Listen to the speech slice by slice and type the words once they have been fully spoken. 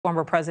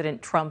Former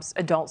President Trump's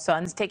adult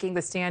sons taking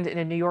the stand in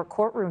a New York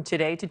courtroom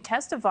today to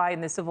testify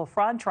in the civil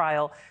fraud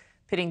trial,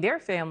 pitting their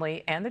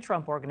family and the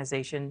Trump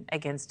Organization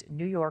against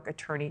New York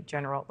Attorney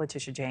General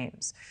Letitia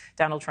James.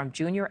 Donald Trump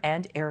Jr.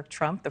 and Eric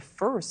Trump, the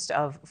first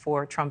of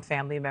 4 Trump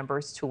family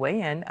members to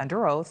weigh in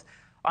under oath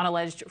on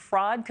alleged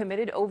fraud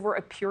committed over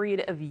a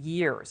period of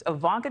years.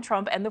 Ivanka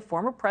Trump and the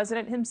former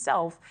president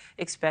himself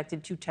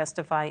expected to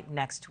testify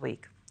next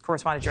week.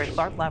 Correspondent Dre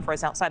Clark live for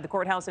us outside the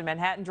courthouse in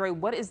Manhattan. Dre,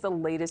 what is the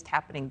latest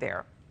happening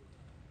there?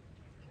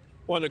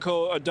 Well,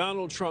 Nicole,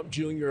 Donald Trump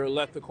Jr.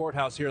 left the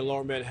courthouse here in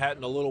Lower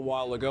Manhattan a little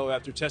while ago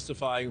after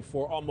testifying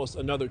for almost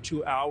another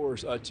 2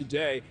 hours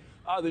today.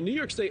 The New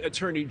York State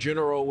Attorney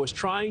General was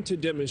trying to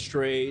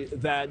demonstrate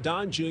that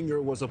Don Jr.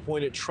 was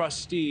appointed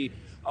trustee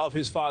of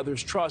his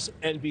father's trust,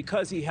 and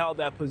because he held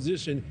that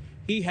position,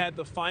 he had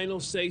the final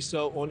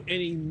say-so on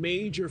any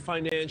major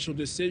financial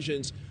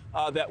decisions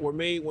that were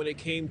made when it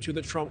came to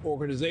the Trump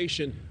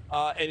Organization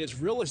and its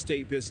real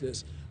estate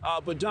business.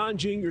 But Don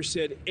Jr.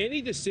 said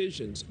any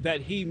decisions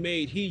that he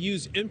made, he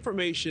used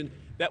information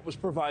that was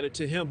provided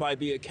to him by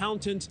the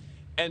accountant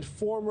and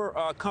former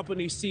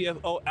company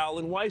CFO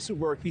Alan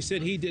Weisselberg. He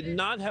said he did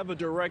not have a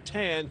direct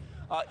hand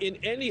in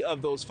any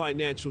of those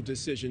financial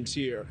decisions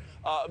here.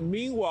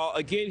 Meanwhile,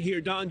 again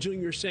here, Don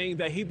Jr. saying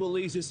that he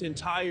believes this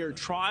entire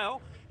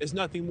trial is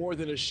nothing more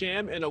than a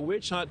sham and a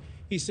witch hunt.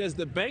 He says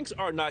the banks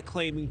are not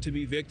claiming to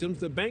be victims.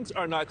 The banks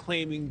are not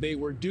claiming they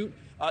were duped.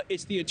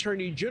 It's the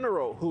Attorney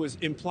General who is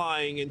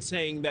implying and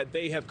saying that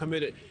they have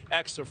committed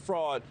acts of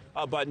fraud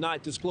by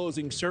not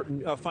disclosing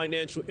certain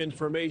financial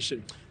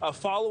information.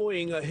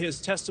 Following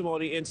his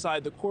testimony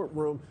inside the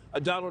courtroom,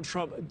 Donald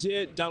Trump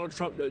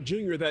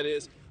Jr., that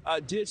is,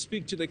 did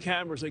speak to the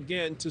cameras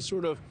again to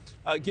sort of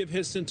give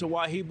his sense of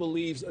why he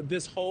believes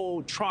this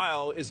whole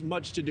trial is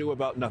much to do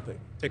about nothing.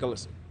 Take a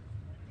listen.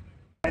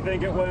 I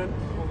think it went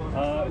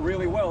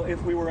really well if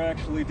we were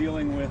actually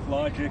dealing with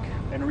logic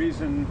and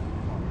reason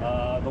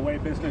the way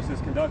business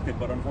is conducted.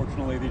 But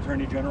unfortunately, the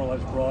Attorney General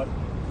has brought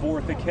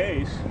forth a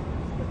case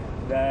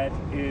that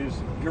is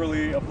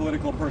purely a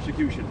political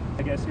persecution.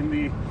 I guess in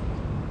the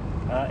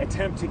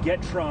attempt to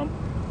get Trump,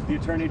 the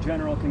Attorney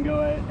General can go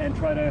ahead and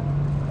try to,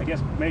 I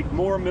guess, make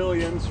more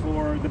millions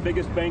for the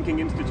biggest banking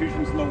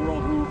institutions in the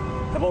world who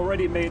have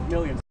already made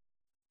millions.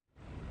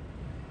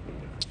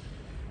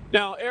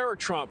 Now, Eric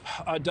Trump,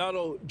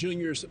 Donald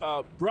Jr.'s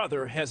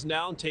brother, has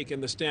now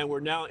taken the stand. We're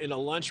now in a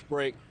lunch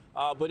break.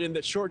 But in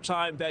the short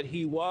time that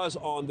he was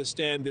on the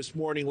stand this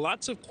morning,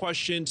 lots of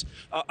questions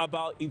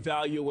about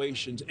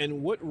evaluations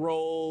and what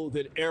role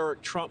did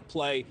Eric Trump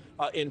play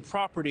in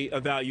property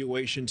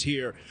evaluations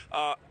here.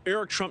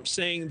 Eric Trump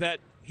saying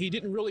that he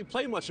didn't really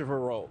play much of a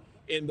role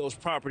in those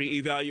property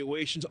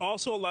evaluations.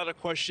 Also, a lot of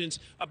questions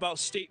about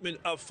statement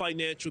of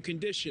financial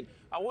condition.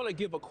 I want to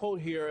give a quote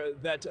here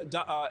that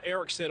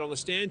Eric said on the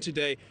stand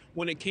today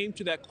when it came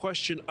to that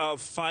question of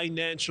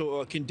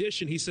financial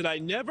condition. He said, "I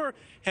never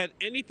had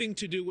anything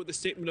to do with the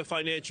statement of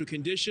financial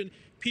condition.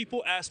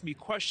 People ask me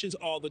questions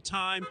all the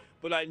time,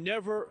 but I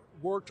never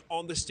worked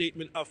on the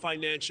statement of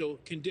financial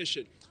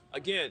condition."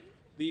 Again,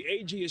 the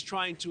AG is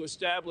trying to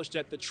establish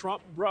that the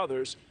Trump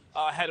brothers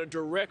had a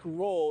direct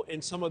role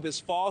in some of this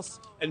false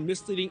and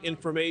misleading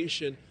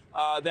information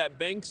that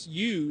banks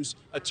use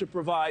to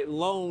provide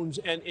loans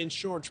and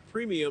insurance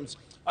premiums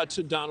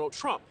to Donald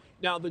Trump.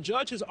 Now, the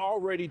judge has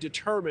already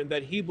determined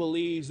that he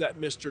believes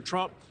that Mr.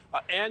 Trump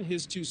and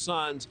his 2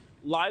 sons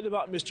lied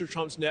about Mr.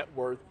 Trump's net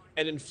worth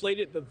and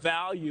inflated the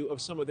value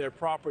of some of their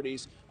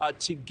properties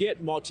to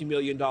get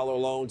multi-million-dollar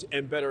loans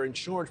and better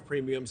insurance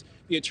premiums.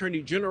 The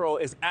Attorney General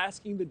is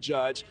asking the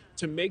judge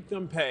to make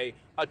them pay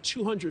a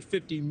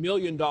 $250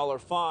 million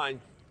fine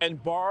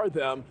and bar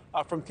them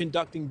from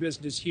conducting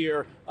business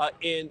here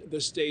in the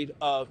state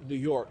of New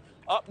York.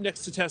 Up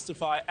next to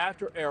testify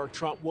after Eric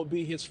Trump will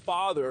be his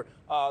father,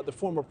 the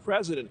former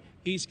president.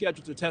 He's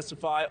scheduled to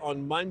testify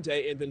on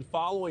Monday, and then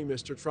following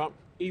Mr. Trump,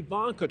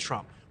 Ivanka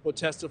Trump will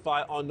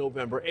testify on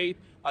November 8th.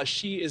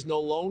 She is no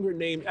longer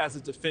named as a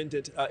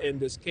defendant in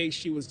this case.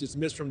 She was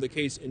dismissed from the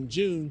case in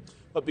June,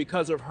 but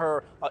because of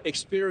her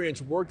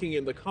experience working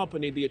in the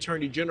company, the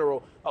Attorney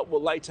General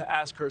would like to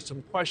ask her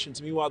some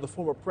questions. Meanwhile, the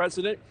former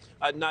president,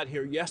 not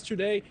here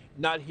yesterday,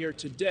 not here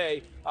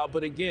today,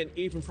 but again,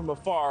 even from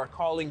afar,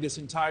 calling this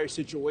entire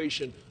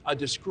situation a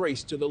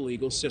disgrace to the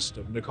legal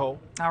system. Nicole?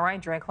 All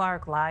right, Dre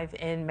Clark, live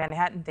in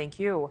Manhattan. Thank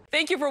you.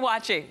 Thank you for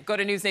watching. Go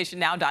to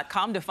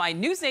newsnationnow.com to find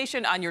News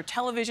Nation on your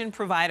television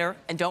provider.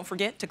 And don't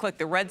forget to click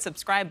the red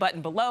subscribe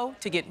button below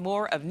to get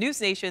more of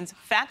News Nation's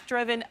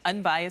fact-driven,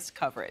 unbiased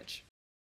coverage.